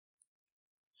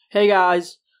Hey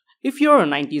guys, if you're a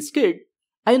 90s kid,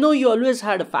 I know you always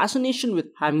had a fascination with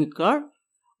having a car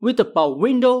with a power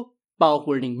window, power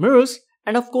folding mirrors,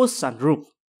 and of course sunroof.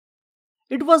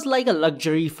 It was like a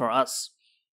luxury for us.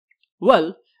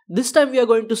 Well, this time we are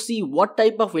going to see what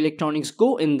type of electronics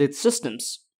go in these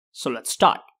systems. So let's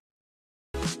start.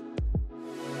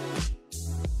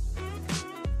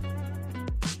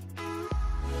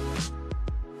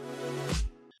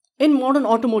 In modern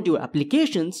automotive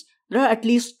applications, there are at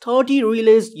least 30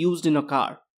 relays used in a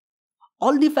car.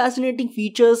 All the fascinating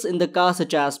features in the car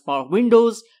such as power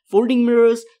windows, folding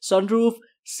mirrors, sunroof,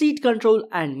 seat control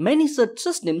and many such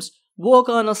systems work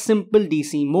on a simple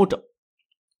DC motor.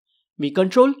 We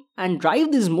control and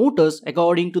drive these motors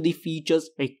according to the features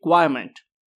requirement.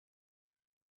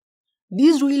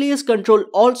 These relays control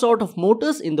all sorts of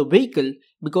motors in the vehicle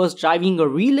because driving a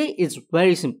relay is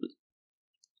very simple.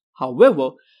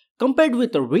 However, compared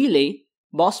with a relay,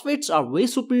 MOSFETs are way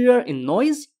superior in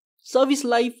noise, service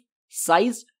life,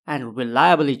 size, and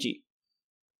reliability.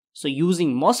 So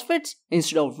using MOSFETs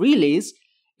instead of relays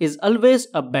is always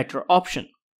a better option.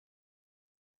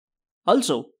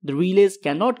 Also, the relays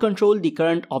cannot control the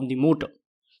current of the motor,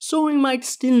 so we might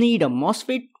still need a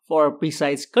MOSFET for a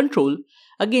precise control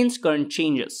against current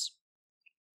changes.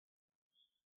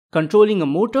 Controlling a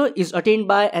motor is attained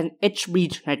by an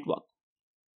H-bridge network.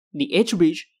 The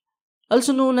H-bridge,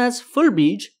 also known as full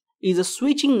bridge, is a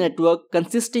switching network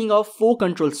consisting of 4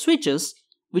 control switches,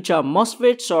 which are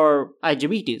MOSFETs or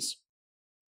IGBTs,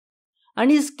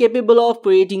 and is capable of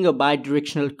creating a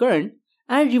bidirectional current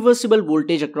and reversible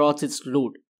voltage across its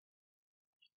load.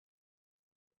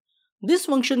 This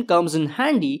function comes in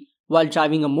handy while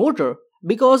driving a motor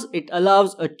because it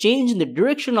allows a change in the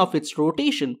direction of its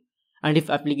rotation, and if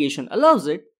application allows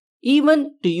it,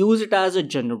 even to use it as a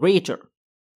generator.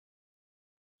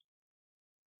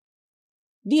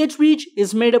 The H-bridge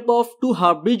is made up of 2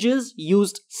 half bridges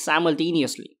used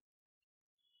simultaneously.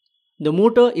 The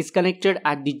motor is connected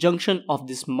at the junction of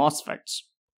these MOSFETs.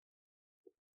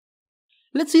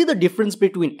 Let's see the difference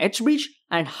between H-bridge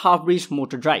and half-bridge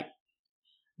motor drive.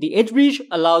 The H-bridge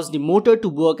allows the motor to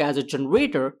work as a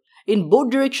generator in both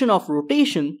directions of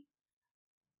rotation.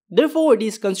 Therefore, it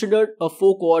is considered a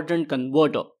 4-quadrant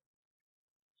converter.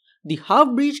 The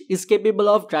half-bridge is capable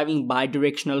of driving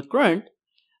bidirectional current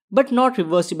but not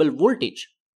reversible voltage,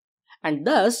 and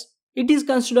thus it is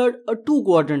considered a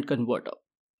 2-quadrant converter.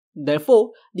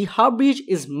 Therefore, the half bridge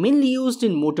is mainly used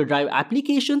in motor drive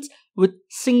applications with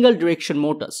single direction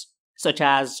motors, such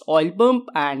as oil pump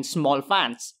and small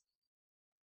fans.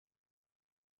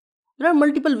 There are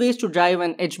multiple ways to drive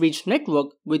an H-bridge network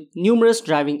with numerous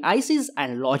driving ICs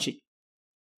and logic.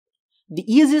 The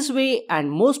easiest way and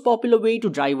most popular way to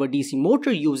drive a DC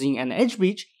motor using an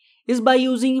H-bridge is by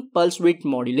using pulse width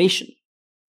modulation.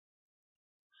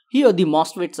 Here the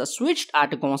MOSFETs are switched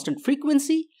at a constant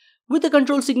frequency with a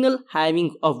control signal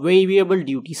having a variable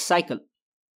duty cycle.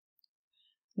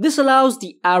 This allows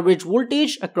the average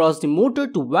voltage across the motor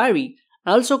to vary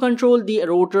and also control the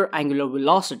rotor angular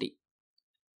velocity.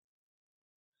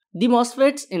 The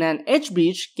MOSFETs in an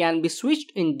H-bridge can be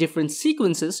switched in different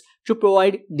sequences to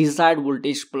provide desired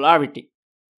voltage polarity.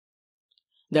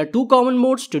 There are 2 common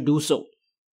modes to do so: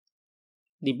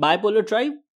 the Bipolar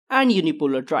Drive and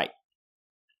Unipolar Drive.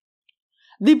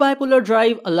 The Bipolar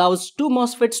Drive allows 2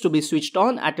 MOSFETs to be switched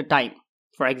on at a time.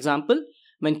 For example,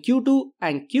 when Q2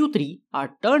 and Q3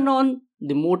 are turned on,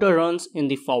 the motor runs in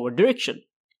the forward direction,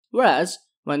 whereas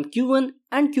when Q1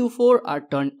 and Q4 are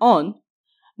turned on,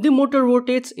 the motor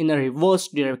rotates in a reverse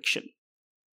direction.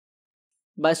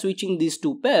 By switching these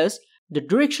 2 pairs, the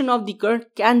direction of the current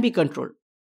can be controlled.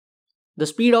 The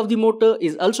speed of the motor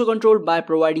is also controlled by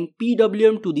providing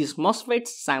PWM to these MOSFETs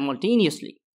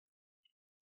simultaneously.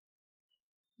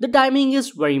 The timing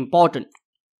is very important.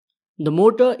 The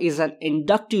motor is an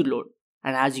inductive load,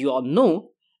 and as you all know,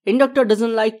 inductor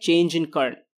doesn't like change in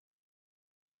current.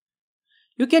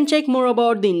 You can check more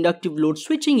about the inductive load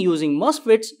switching using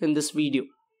MOSFETs in this video.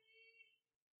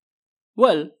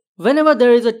 Well, whenever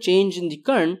there is a change in the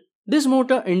current, this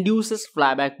motor induces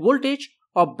flyback voltage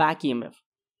or back EMF.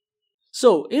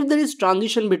 So, if there is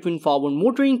transition between forward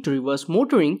motoring to reverse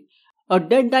motoring, a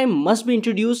dead time must be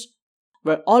introduced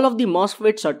where all of the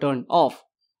MOSFETs are turned off,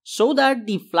 so that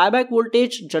the flyback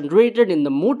voltage generated in the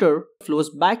motor flows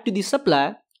back to the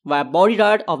supply via body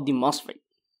diode of the MOSFET.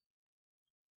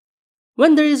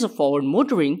 When there is a forward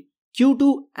motoring,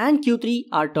 Q2 and Q3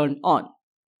 are turned on,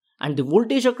 and the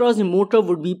voltage across the motor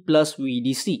would be plus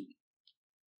VDC.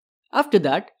 After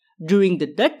that, during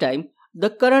the dead time, the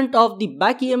current of the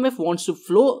back EMF wants to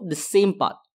flow the same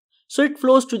path, so it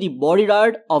flows to the body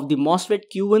diode of the MOSFET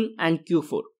Q1 and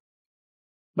Q4.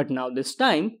 But now this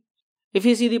time, if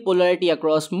you see the polarity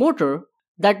across motor,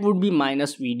 that would be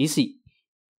minus VDC.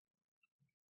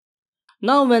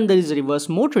 Now when there is reverse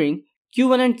motoring,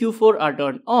 Q1 and Q4 are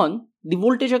turned on, the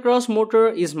voltage across motor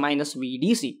is minus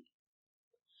VDC.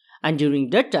 And during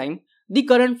that time, the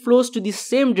current flows to the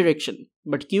same direction,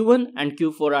 but Q1 and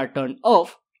Q4 are turned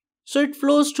off, so it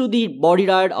flows to the body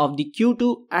diode of the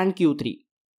Q2 and Q3.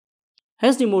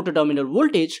 Hence the motor terminal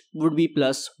voltage would be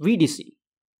plus VDC.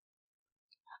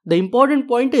 The important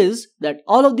point is that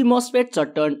all of the MOSFETs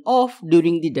are turned off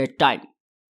during the dead time.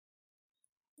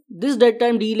 This dead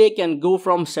time delay can go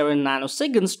from 7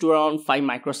 nanoseconds to around 5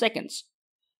 microseconds.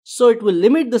 So it will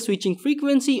limit the switching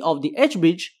frequency of the H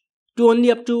bridge to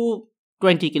only up to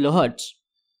 20 kHz.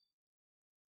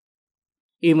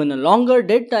 Even a longer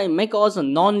dead time may cause a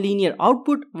non-linear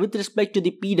output with respect to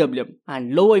the PWM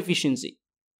and low efficiency.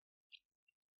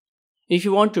 If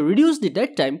you want to reduce the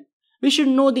dead time, we should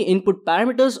know the input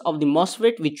parameters of the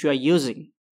MOSFET which you are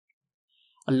using.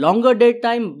 A longer dead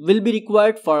time will be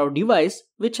required for our device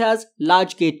which has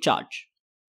large gate charge.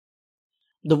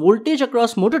 The voltage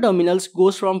across motor terminals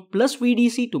goes from plus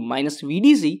VDC to minus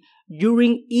VDC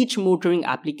during each motoring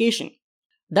application.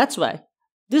 That's why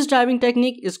this driving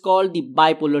technique is called the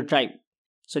bipolar drive.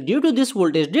 So due to this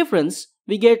voltage difference,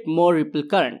 we get more ripple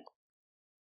current.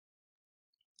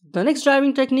 The next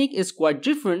driving technique is quite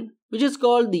different, which is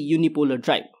called the unipolar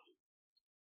drive.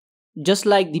 Just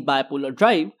like the bipolar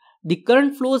drive, the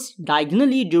current flows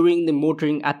diagonally during the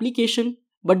motoring application,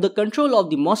 but the control of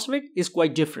the MOSFET is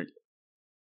quite different.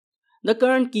 The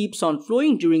current keeps on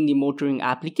flowing during the motoring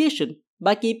application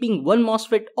by keeping one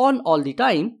MOSFET on all the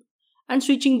time and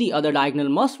switching the other diagonal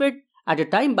MOSFET at a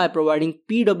time by providing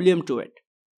PWM to it.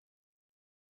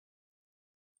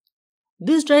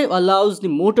 This drive allows the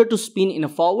motor to spin in a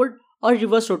forward or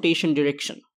reverse rotation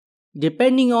direction,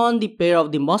 depending on the pair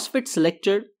of the MOSFET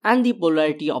selected and the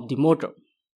polarity of the motor.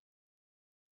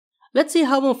 Let's see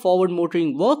how a forward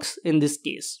motoring works in this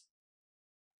case.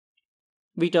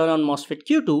 We turn on MOSFET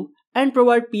Q2 and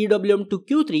provide PWM to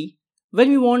Q3 when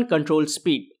we want controlled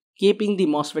speed, keeping the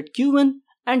MOSFET Q1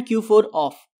 and Q4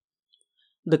 off.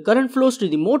 The current flows to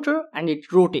the motor and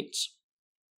it rotates.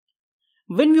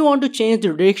 When we want to change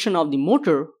the direction of the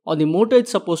motor or the motor is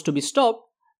supposed to be stopped,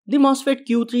 the MOSFET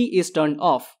Q3 is turned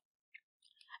off.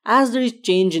 As there is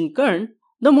change in current,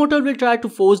 the motor will try to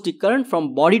force the current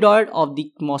from body diode of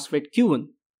the MOSFET Q1.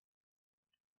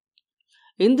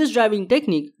 In this driving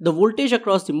technique, the voltage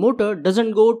across the motor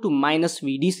doesn't go to minus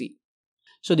VDC.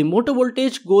 So the motor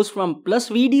voltage goes from plus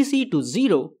VDC to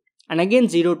 0 and again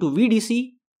 0 to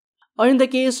VDC, or in the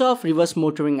case of reverse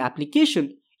motoring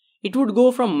application, it would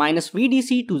go from minus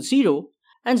VDC to 0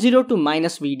 and 0 to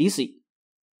minus VDC.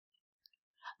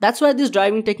 That's why this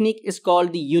driving technique is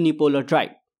called the unipolar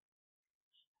drive.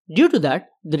 Due to that,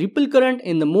 the ripple current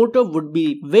in the motor would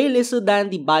be way lesser than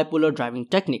the bipolar driving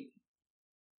technique.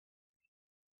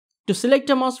 To select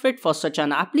a MOSFET for such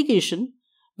an application,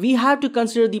 we have to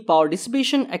consider the power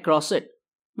dissipation across it,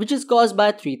 which is caused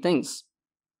by three things: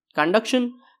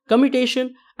 conduction,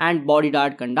 commutation, and body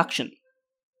diode conduction.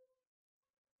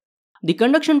 The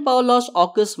conduction power loss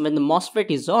occurs when the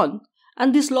MOSFET is on,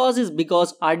 and this loss is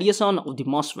because RDS on of the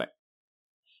MOSFET.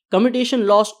 Commutation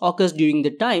loss occurs during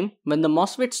the time when the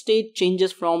MOSFET state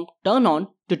changes from turn on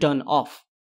to turn off.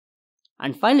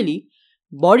 And finally,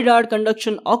 body diode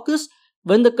conduction occurs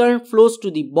when the current flows to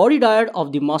the body diode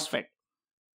of the MOSFET.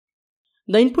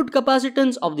 The input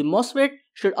capacitance of the MOSFET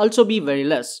should also be very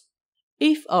less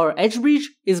if our H bridge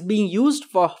is being used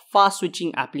for fast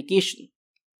switching application.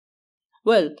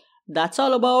 Well, that's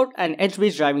all about an H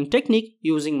bridge driving technique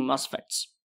using MOSFETs.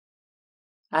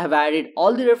 I have added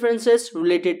all the references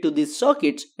related to these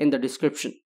circuits in the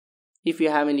description. If you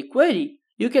have any query,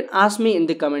 you can ask me in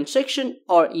the comment section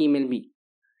or email me.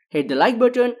 Hit the like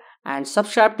button and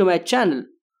subscribe to my channel.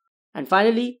 And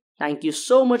finally, thank you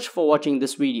so much for watching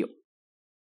this video.